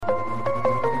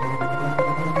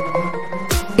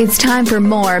It's time for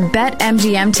more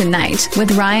BetMGM Tonight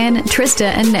with Ryan, Trista,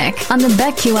 and Nick on the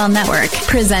BetQL Network,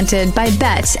 presented by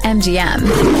BetMGM.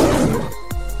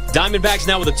 Diamondbacks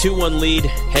now with a 2-1 lead,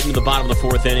 heading to the bottom of the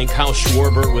fourth inning. Kyle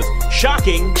Schwarber with,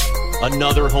 shocking,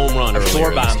 another home run earlier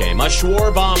in this game. A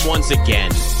Schwarber bomb once again.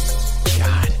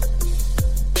 God.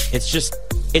 It's just,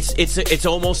 it's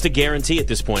almost a guarantee at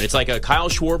this point. It's like a Kyle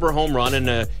Schwarber home run and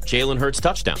a Jalen Hurts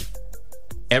touchdown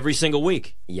every single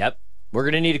week. Yep. We're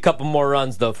going to need a couple more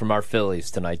runs, though, from our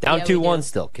Phillies tonight. Down 2-1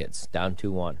 still, kids. Down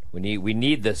 2-1. We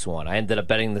need this one. I ended up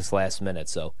betting this last minute,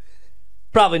 so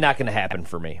probably not going to happen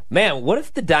for me. Man, what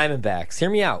if the Diamondbacks, hear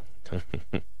me out.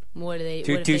 What do they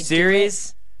 2-2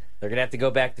 series. They're going to have to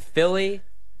go back to Philly.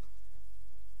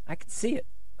 I can see it.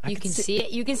 You can see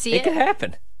it? You can see it? It could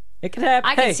happen. It could happen.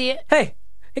 I can see it. Hey,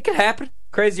 it could happen.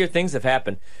 Crazier things have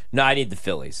happened. No, I need the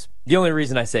Phillies. The only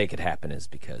reason I say it could happen is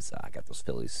because I got those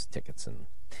Phillies tickets, and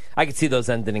I could see those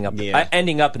ending up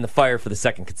in the fire for the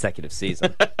second consecutive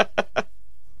season.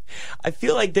 I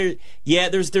feel like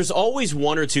there's always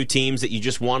one or two teams that you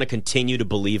just want to continue to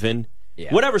believe in.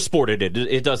 Yeah. Whatever sport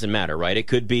it doesn't matter, right? It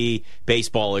could be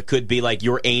baseball. It could be like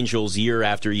your Angels year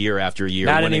after year after year.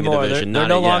 Not winning anymore. The division. They're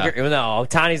no longer. No,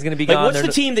 Tani's going to be gone. What's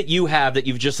the team that you have that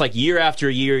you've just like year after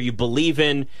year you believe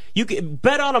in? You can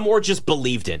bet on them or just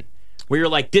believed in. Where you're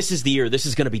like, this is the year. This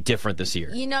is going to be different this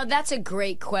year. You know, that's a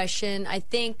great question. I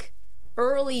think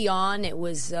early on it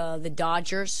was the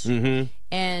Dodgers. Mm-hmm.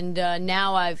 And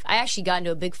now I actually got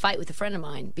into a big fight with a friend of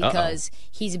mine because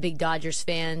he's a big Dodgers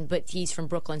fan, but he's from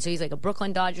Brooklyn, so he's like a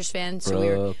Brooklyn Dodgers fan.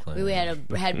 So we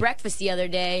had breakfast the other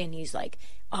day, and he's like,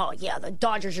 "Oh yeah, the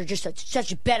Dodgers are just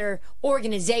such a better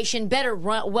organization,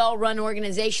 well-run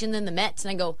organization than the Mets."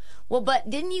 And I go, "Well, but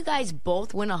didn't you guys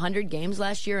both win 100 games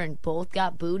last year and both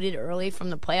got booted early from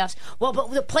the playoffs?" "Well,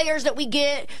 but the players that we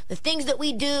get, the things that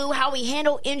we do, how we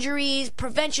handle injuries,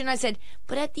 prevention." I said,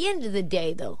 "But at the end of the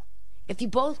day, though, if you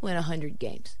both win 100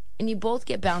 games and you both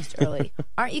get bounced early,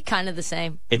 aren't you kind of the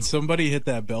same?" Can somebody hit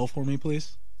that bell for me,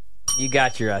 please? You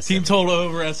got your SMU. Team total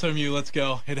over SMU. Let's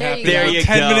go. It happened. There you go.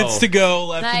 10 minutes to go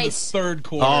left in the third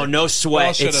quarter. Oh, no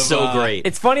sweat. It's so great.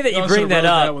 It's funny that you bring that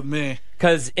up with me.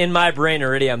 Because in my brain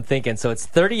already I'm thinking, so it's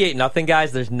 38-0,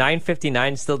 guys. There's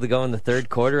 9:59 still to go in the third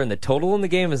quarter, and the total in the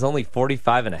game is only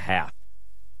 45.5.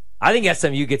 I think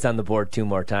SMU gets on the board 2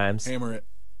 more times. Hammer it.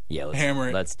 Yeah, hammer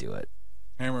it. Let's do it.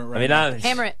 Hammer it right now.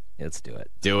 Hammer it. Let's do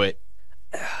it. Do it.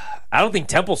 I don't think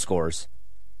Temple scores.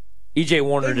 EJ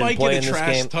Warner didn't play in this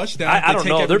game. Touchdown. I don't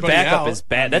know. Their backup is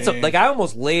bad. I mean, I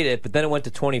almost laid it, but then it went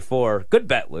to 24. Good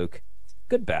bet, Luke.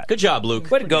 Good bet. Good job,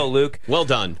 Luke. Way to go, Luke. Well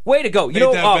done. Way to go. You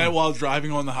know that bet while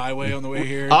driving on the highway on the way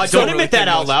here. Don't admit that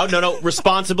out loud. No.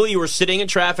 Responsibly, you were sitting in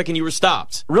traffic and you were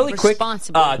stopped. Really quick.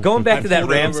 Going back to that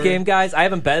Rams game, guys. I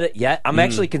haven't bet it yet. I'm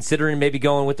actually considering maybe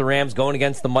going with the Rams, going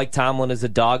against the Mike Tomlin as a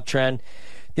dog trend.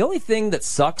 The only thing that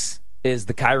sucks is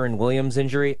the Kyron Williams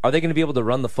injury. Are they going to be able to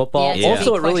run the football? Yeah.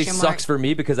 Also, it really sucks for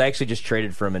me because I actually just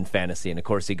traded for him in fantasy, and of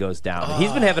course he goes down.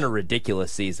 He's been having a ridiculous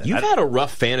season. You've had a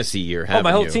rough fantasy year, haven't you?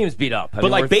 My whole team's beat up.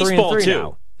 But like baseball, too.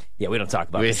 Now. Yeah, we don't talk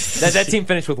about it. That team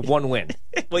finished with 1 win.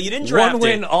 Well, you didn't draft it. 1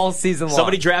 win all season long.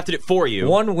 Somebody drafted it for you.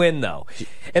 1 win, though.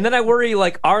 And then I worry,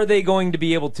 are they going to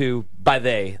be able to,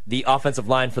 the offensive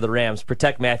line for the Rams,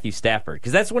 protect Matthew Stafford?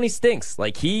 Because that's when he stinks.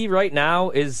 He right now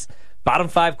is bottom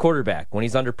 5 quarterback when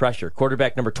he's under pressure.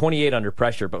 Quarterback number 28 under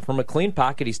pressure. But from a clean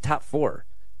pocket, he's top 4.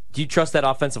 Do you trust that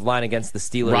offensive line against the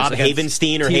Steelers? Rob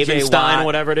Havenstein or Havenstein,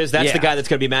 whatever it is. That's the guy that's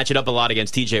going to be matching up a lot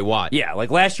against TJ Watt. Yeah,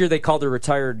 last year they called a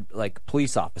retired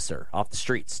police officer off the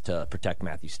streets to protect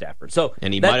Matthew Stafford.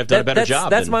 And he might have done a better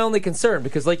job. That's my only concern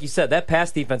because, like you said, that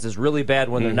pass defense is really bad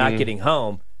when they're not getting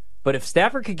home. But if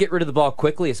Stafford could get rid of the ball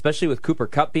quickly, especially with Cooper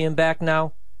Kupp being back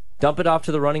now, dump it off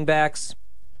to the running backs,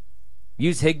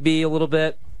 use Higbee a little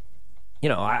bit.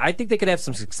 I think they could have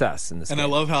some success in this game. I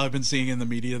love how I've been seeing in the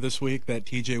media this week that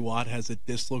TJ Watt has a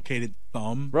dislocated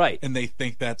thumb. Right. And they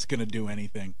think that's going to do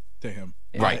anything to him.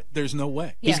 Right. There's no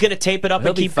way. He's going to tape it up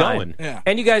and keep going. Yeah.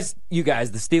 And you guys,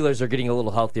 the Steelers are getting a little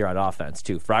healthier on offense,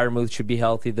 too. Freiermuth should be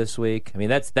healthy this week. I mean,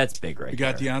 that's big right there. We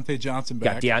got Deontay Johnson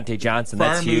back.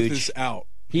 That's huge. Freiermuth is out.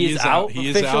 He is out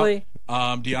officially?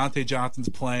 Deontay Johnson's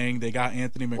playing. They got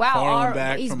Anthony McFarland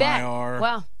back from IR.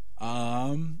 Wow.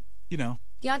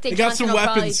 They got some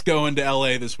weapons going to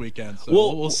L.A. this weekend. So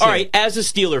we'll see. All right, as a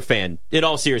Steeler fan, in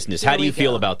all seriousness, how do you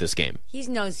feel about this game? He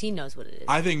knows what it is.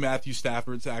 I think Matthew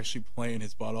Stafford's actually playing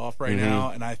his butt off right now,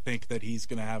 and I think that he's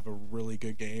going to have a really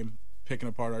good game picking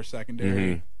apart our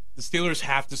secondary. The Steelers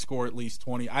have to score at least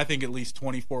 20. I think at least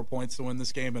 24 points to win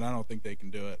this game, and I don't think they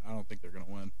can do it. I don't think they're going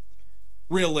to win.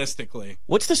 Realistically.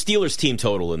 What's the Steelers' team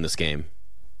total in this game?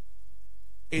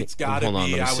 It's got to Hold on,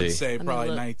 be, let me I would see. say, probably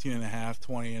look. 19.5,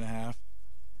 20.5.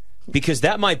 Because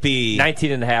that might be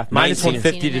 19.5, minus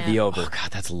 150 to the over. Oh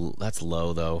God, that's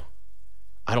low though.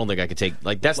 I don't think I could take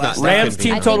that's Last not Rams that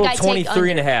team could be- total I think I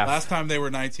take 23.5. Last time they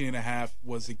were 19.5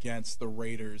 was against the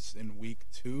Raiders in week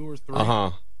 2 or 3.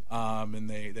 And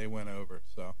they went over.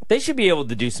 So They should be able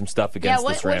to do some stuff against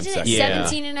this Rams wasn't it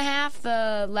secondary.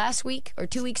 17.5 last week or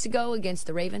 2 weeks ago against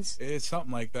the Ravens? it's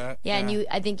something like that. Yeah, and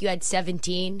I think you had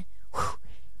 17.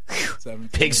 17.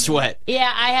 Big sweat.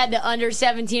 Yeah, I had the under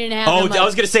 17.5. Oh, I'm like, I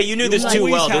was going to say you knew this too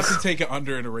Always well. have This- to take it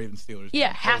under in a Ravens Steelers.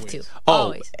 yeah, have to. oh,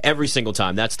 Always. every single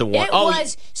time. That's the one. It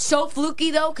was so fluky,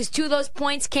 though, because 2 of those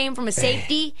points came from a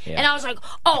safety, Yeah. and I was like,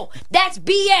 oh, that's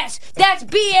BS. That's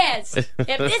BS.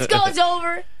 If this goes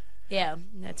over, yeah,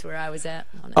 that's where I was at.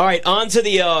 All right, on to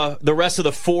the rest of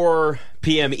the 4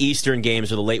 p.m. Eastern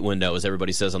games, or the late window, as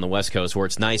everybody says on the West Coast, where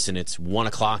it's nice and it's 1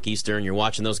 o'clock Eastern. You're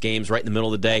watching those games right in the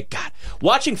middle of the day. God,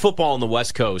 watching football on the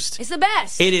West Coast, It's the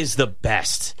best. it is the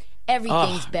best.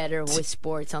 Everything's better with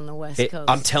sports on the West Coast.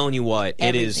 I'm telling you what,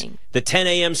 it is Everything. the 10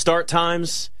 a.m. start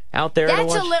times out there to That's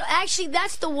watch. a little. Actually,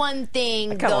 that's the one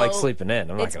thing. I kind of like sleeping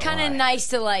in. I'm not It's gonna kind of lie. nice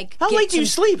to like. How get late do you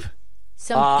some- sleep?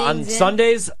 Some On things in.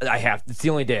 Sundays, I have. It's the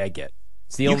only day I get.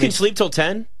 It's the You only. can sleep till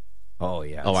 10? Oh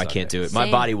yeah. Oh, on I can't do Sundays. it. My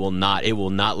Same. body will not. It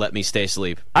will not let me stay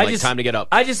asleep. Time to get up.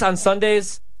 I just on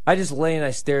Sundays. I just lay and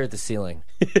I stare at the ceiling.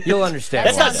 You'll understand.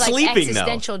 That That's not sounds like sleeping, though.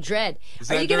 existential dread.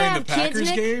 Is Are that you gonna during have the kids, Packers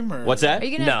Nick? game? Or? What's that? Are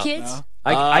you gonna have No. kids? No.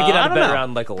 I get I out of don't bed know.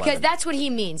 around like 11. Because that's what he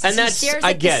means. And he that's- stares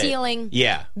I at get the it. ceiling.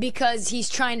 Yeah. Because he's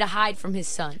trying to hide from his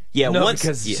son. Yeah, no, once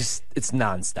because yeah. it's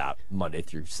nonstop Monday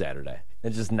through Saturday.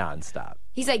 It's just nonstop.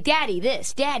 He's like, Daddy,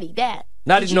 this, Daddy, that.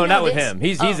 Not Did you know not with this? him.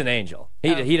 He's an angel.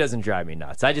 He doesn't drive me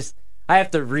nuts. I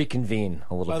have to reconvene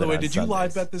a little bit. By the way, on did you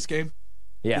live Sundays. bet this game?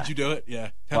 Yeah. Did you do it? Yeah.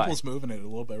 Temple's moving it a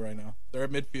little bit right now. They're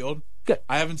at midfield. Good.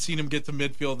 I haven't seen him get to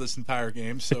midfield this entire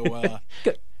game, so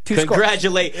Good. 2 scores.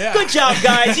 Congratulate. Yeah. Good job,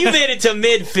 guys. You made it to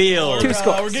midfield.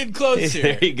 we're getting close here.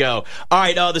 There you go. All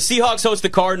right, the Seahawks host the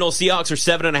Cardinals. Seahawks are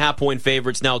 7.5-point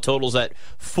favorites now. Totals at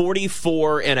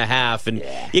 44.5. And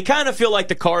you kind of feel like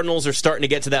the Cardinals are starting to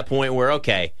get to that point where,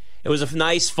 okay, it was a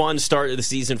nice, fun start of the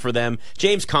season for them.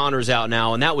 James Conner's out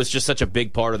now, and that was just such a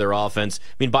big part of their offense.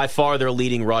 I mean, by far their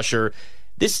leading rusher.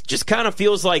 This just kind of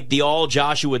feels like the all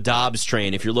Joshua Dobbs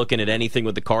train if you're looking at anything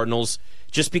with the Cardinals,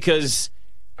 just because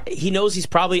he knows he's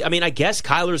probably, I mean, I guess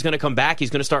Kyler's going to come back. He's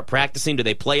going to start practicing. Do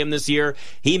they play him this year?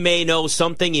 He may know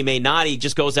something. He may not. He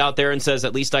just goes out there and says,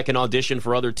 at least I can audition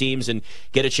for other teams and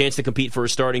get a chance to compete for a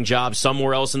starting job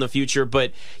somewhere else in the future.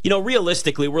 But,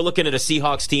 realistically, we're looking at a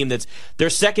Seahawks team that's,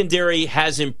 their secondary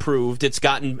has improved. It's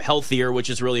gotten healthier, which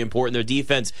is really important. Their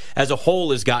defense as a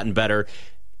whole has gotten better.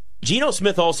 Geno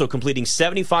Smith also completing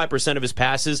 75% of his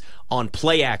passes on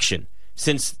play action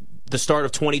since the start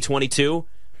of 2022.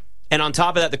 And on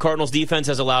top of that, the Cardinals defense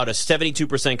has allowed a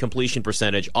 72% completion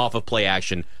percentage off of play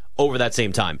action over that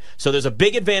same time. So there's a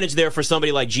big advantage there for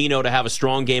somebody like Geno to have a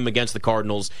strong game against the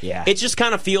Cardinals. Yeah. It just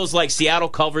kind of feels like Seattle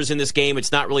covers in this game.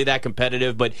 It's not really that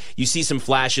competitive, but you see some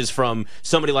flashes from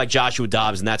somebody like Joshua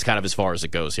Dobbs, and that's kind of as far as it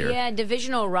goes here. Yeah,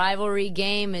 divisional rivalry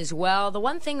game as well. The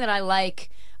one thing that I like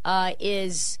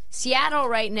is Seattle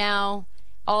right now,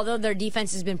 although their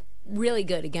defense has been really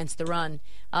good against the run,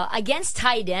 against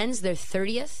tight ends, they're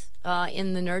 30th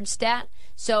in the nerd stat.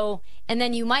 So, and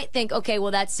then you might think, okay,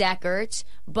 well, that's Zach Ertz.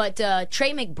 But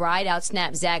Trey McBride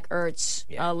outsnapped Zach Ertz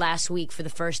last week for the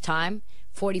first time,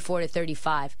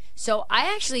 44-35. So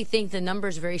I actually think the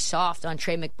number's very soft on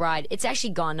Trey McBride. It's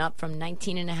actually gone up from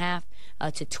 19.5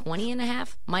 to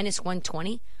 20.5, minus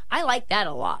 120. I like that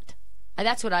a lot.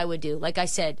 That's what I would do. Like I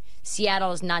said,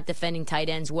 Seattle is not defending tight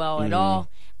ends well at all.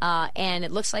 And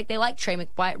it looks like they like Trey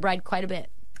McBride quite a bit.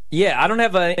 Yeah, I don't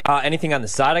have anything on the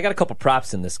side. I got a couple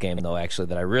props in this game, though, actually,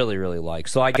 that I really, really like.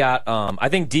 So I got, I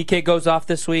think DK goes off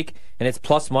this week, and it's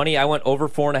plus money. I went over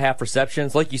 4.5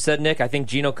 receptions. Like you said, Nick, I think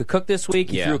Geno could cook this week.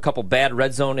 He threw a couple bad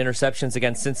red zone interceptions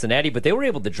against Cincinnati, but they were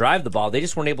able to drive the ball. They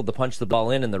just weren't able to punch the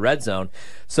ball in the red zone.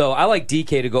 So I like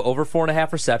DK to go over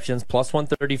 4.5 receptions, plus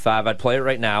 135. I'd play it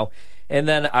right now. And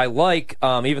then I like,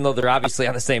 even though they're obviously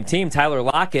on the same team, Tyler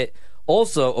Lockett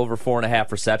also over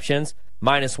 4.5 receptions,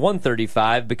 minus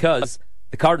 135, because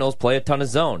the Cardinals play a ton of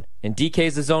zone. And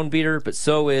DK's a zone beater, but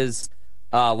so is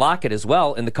Lockett as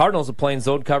well. And the Cardinals are playing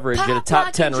zone coverage at a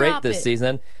top 10 rate this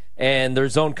season. And their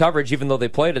zone coverage, even though they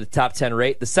played at a top 10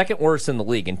 rate, the second worst in the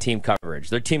league in team coverage.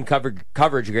 Their team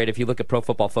coverage grade, if you look at Pro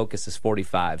Football Focus, is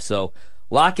 45. So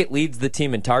Lockett leads the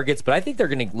team in targets, but I think they're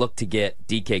going to look to get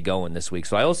DK going this week.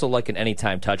 So I also like an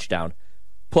anytime touchdown,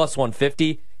 plus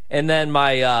 150. And then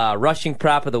my rushing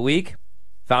prop of the week,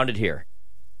 found it here.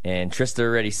 And Trista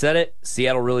already said it.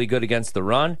 Seattle really good against the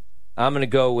run. I'm going to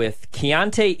go with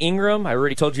Keontae Ingram. I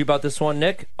already told you about this one,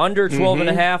 Nick. Under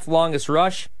 12.5, longest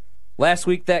rush. Last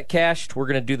week that cashed. We're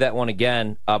going to do that one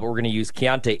again, but we're going to use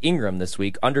Keontae Ingram this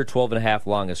week. Under 12.5,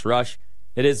 longest rush.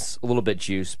 It is a little bit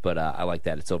juice, but I like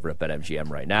that. It's over at BetMGM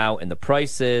right now. And the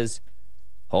price is,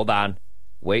 hold on,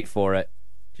 wait for it.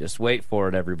 Just wait for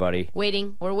it, everybody.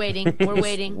 Waiting. We're waiting. We're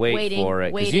waiting. Wait for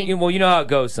it. Waiting. You know how it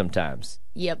goes sometimes.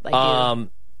 Yep, I do.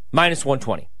 Minus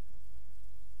 120.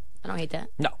 I don't hate that.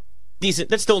 No. Decent.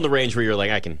 That's still in the range where you're like,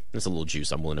 that's a little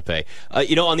juice I'm willing to pay.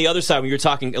 On the other side, when you're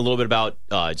talking a little bit about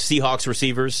Seahawks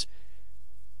receivers,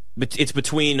 it's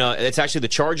between, it's actually the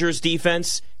Chargers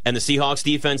defense and the Seahawks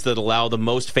defense that allow the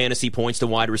most fantasy points to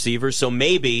wide receivers. So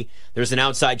maybe there's an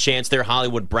outside chance there.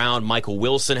 Hollywood Brown, Michael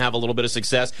Wilson have a little bit of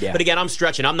success. Yeah. But again, I'm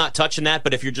stretching. I'm not touching that.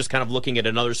 But if you're just kind of looking at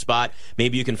another spot,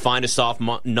 maybe you can find a soft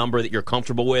number that you're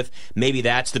comfortable with. Maybe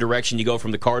that's the direction you go from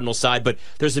the Cardinals side. But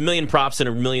there's a million props and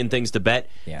a million things to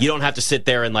bet. Yeah. You don't have to sit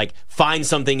there and find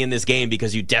something in this game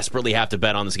because you desperately have to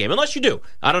bet on this game. Unless you do.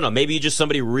 I don't know. Maybe you just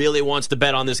somebody really wants to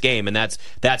bet on this game, and that's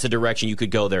a direction you could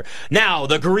go there. Now,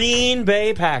 the Green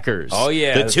Bay Packers. Oh,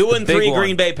 yeah. The 2-3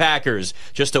 Green Bay Packers.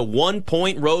 Just a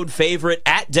 1-point road favorite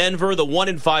at Denver. The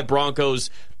 1-5 Broncos.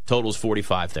 Totals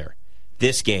 45 there.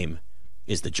 This game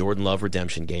is the Jordan Love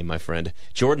redemption game, my friend.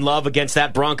 Jordan Love against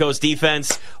that Broncos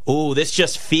defense. Ooh, this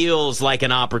just feels like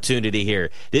an opportunity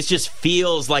here. This just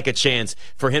feels like a chance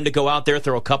for him to go out there,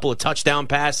 throw a couple of touchdown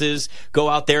passes, go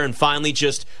out there and finally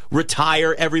just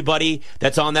retire everybody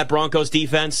that's on that Broncos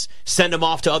defense, send them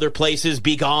off to other places,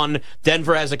 be gone.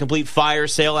 Denver has a complete fire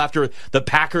sale after the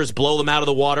Packers blow them out of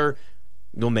the water.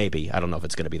 Well, maybe. I don't know if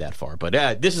it's going to be that far.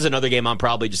 But this is another game I'm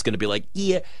probably just going to be like,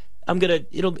 yeah,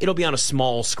 it'll be on a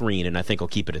small screen, and I think I'll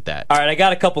keep it at that. All right, I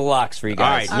got a couple locks for you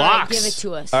guys. All right, locks. Give it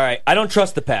to us. All right, I don't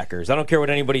trust the Packers. I don't care what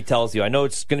anybody tells you. I know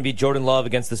it's going to be Jordan Love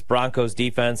against this Broncos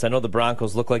defense. I know the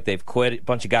Broncos look like they've quit. A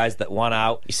bunch of guys that want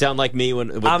out. You sound like me with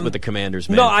the Commanders,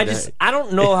 man. No, I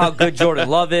don't know how good Jordan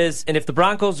Love is, and if the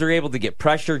Broncos are able to get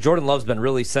pressure, Jordan Love's been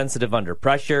really sensitive under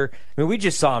pressure. I mean, we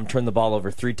just saw him turn the ball over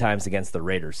 3 times against the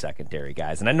Raiders secondary,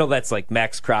 guys, and I know that's like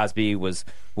Max Crosby was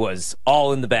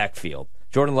all in the backfield.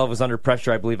 Jordan Love was under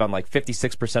pressure, I believe, on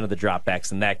 56% of the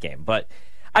dropbacks in that game. But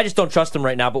I just don't trust him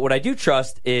right now. But what I do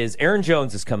trust is Aaron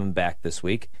Jones is coming back this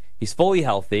week. He's fully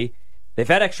healthy. They've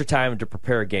had extra time to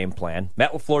prepare a game plan.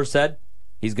 Matt LaFleur said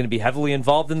he's going to be heavily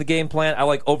involved in the game plan. I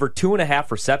like over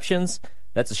 2.5 receptions.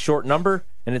 That's a short number,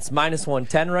 and it's minus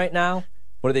 110 right now.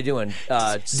 What are they doing?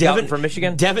 Devin from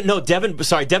Michigan? Devin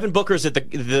Booker's at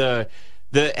the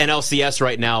NLCS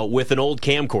right now with an old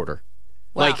camcorder.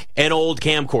 Wow. Like an old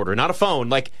camcorder, not a phone.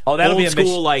 That'll old be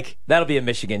school. That'll be a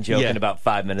Michigan joke in about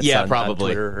 5 minutes. Yeah, on probably.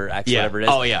 Twitter or X, whatever it is.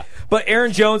 Oh yeah. But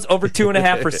Aaron Jones over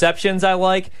 2.5 receptions, I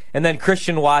like, and then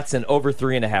Christian Watson over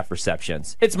 3.5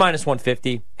 receptions. It's minus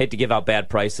 150. Hate to give out bad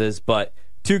prices, but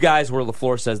 2 guys where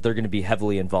LaFleur says they're going to be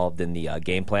heavily involved in the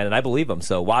game plan, and I believe him.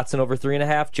 So Watson over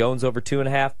 3.5, Jones over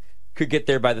 2.5, could get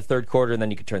there by the third quarter, and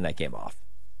then you could turn that game off.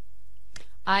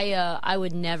 I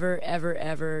would never, ever,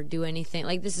 ever do anything.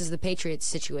 This is the Patriots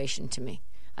situation to me.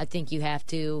 I think you have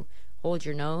to hold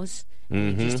your nose.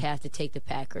 And you just have to take the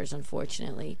Packers,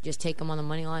 unfortunately. Just take them on the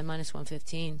money line, minus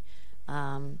 115.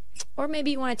 Or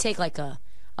maybe you want to take a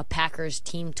Packers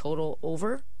team total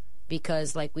over.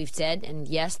 Because, like we've said, and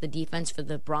yes, the defense for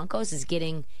the Broncos is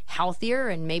getting healthier,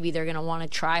 and maybe they're going to want to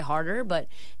try harder, but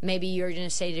maybe you're going to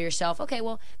say to yourself, okay,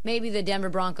 well, maybe the Denver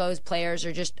Broncos players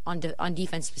are just, on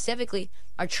defense specifically,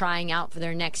 are trying out for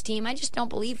their next team. I just don't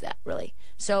believe that, really.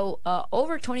 So,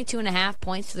 over 22.5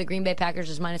 points for the Green Bay Packers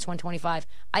is minus 125.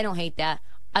 I don't hate that.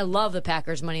 I love the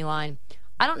Packers money line.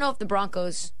 I don't know if the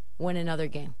Broncos win another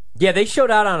game. Yeah, they showed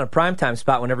out on a primetime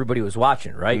spot when everybody was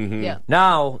watching, right? Mm-hmm. Yeah.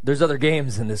 Now, there's other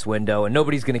games in this window, and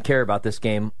nobody's going to care about this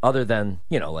game other than,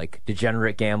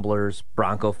 degenerate gamblers,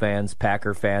 Bronco fans,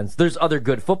 Packer fans. There's other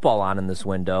good football on in this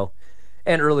window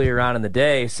and earlier on in the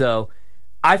day. So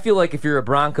I feel like if you're a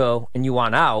Bronco and you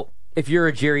want out, if you're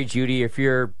a Jerry Jeudy, if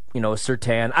you're, a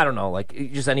Surtain, I don't know,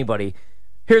 just anybody,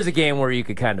 here's a game where you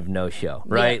could kind of no-show,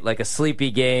 right? Yeah. Like a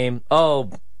sleepy game. Oh,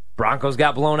 Broncos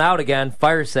got blown out again.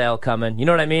 Fire sale coming. You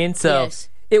know what I mean? So yes.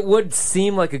 It would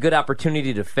seem like a good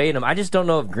opportunity to fade them. I just don't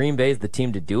know if Green Bay is the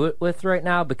team to do it with right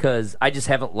now because I just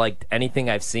haven't liked anything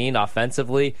I've seen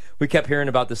offensively. We kept hearing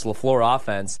about this LaFleur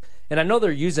offense, and I know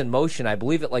they're using motion, I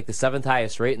believe, at the 7th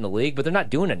highest rate in the league, but they're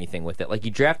not doing anything with it. You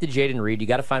drafted Jaden Reed. You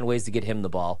got to find ways to get him the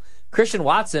ball. Christian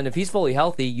Watson, if he's fully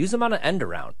healthy, use him on an end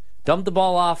around. Dump the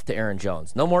ball off to Aaron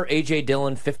Jones. No more A.J.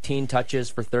 Dillon, 15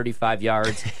 touches for 35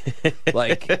 yards.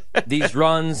 These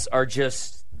runs are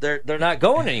just, they're not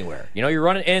going anywhere. You're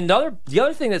running. And the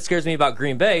other thing that scares me about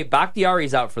Green Bay,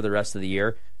 Bakhtiari's out for the rest of the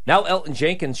year. Now Elton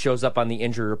Jenkins shows up on the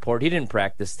injury report. He didn't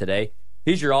practice today.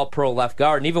 He's your all-pro left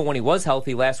guard. And even when he was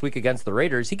healthy last week against the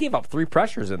Raiders, he gave up 3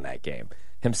 pressures in that game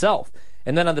himself.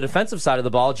 And then on the defensive side of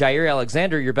the ball, Jair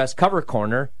Alexander, your best cover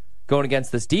corner, going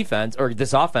against this defense or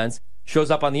this offense, shows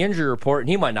up on the injury report, and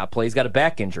he might not play. He's got a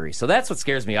back injury. So that's what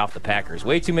scares me off the Packers.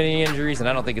 Way too many injuries, and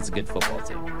I don't think it's a good football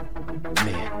team.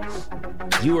 Man,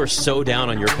 you are so down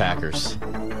on your Packers.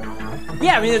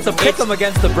 Yeah, I mean, it's a pick 'em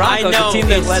against the Broncos, the team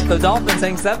that let the Dolphins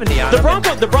hang 70 on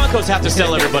them. The Broncos have to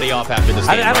sell everybody off after this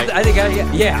game, right? I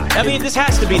think, yeah. I mean, this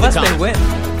has to be unless the time. They win.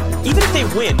 Even if they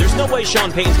win, there's no way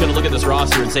Sean Payton's going to look at this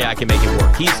roster and say, I can make it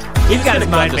work. He's got his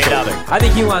mind made up. I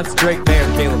think he wants Drake May or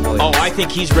Caleb Williams. Oh, I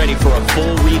think he's ready for a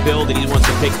full rebuild, and he wants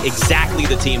to pick exactly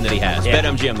the team that he has. Yeah.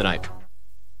 BetMGM tonight.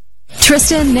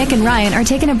 Tristan, Nick, and Ryan are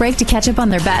taking a break to catch up on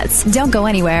their bets. Don't go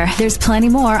anywhere. There's plenty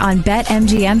more on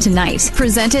BetMGM tonight.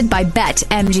 Presented by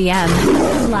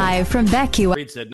BetMGM. Live from BetQL.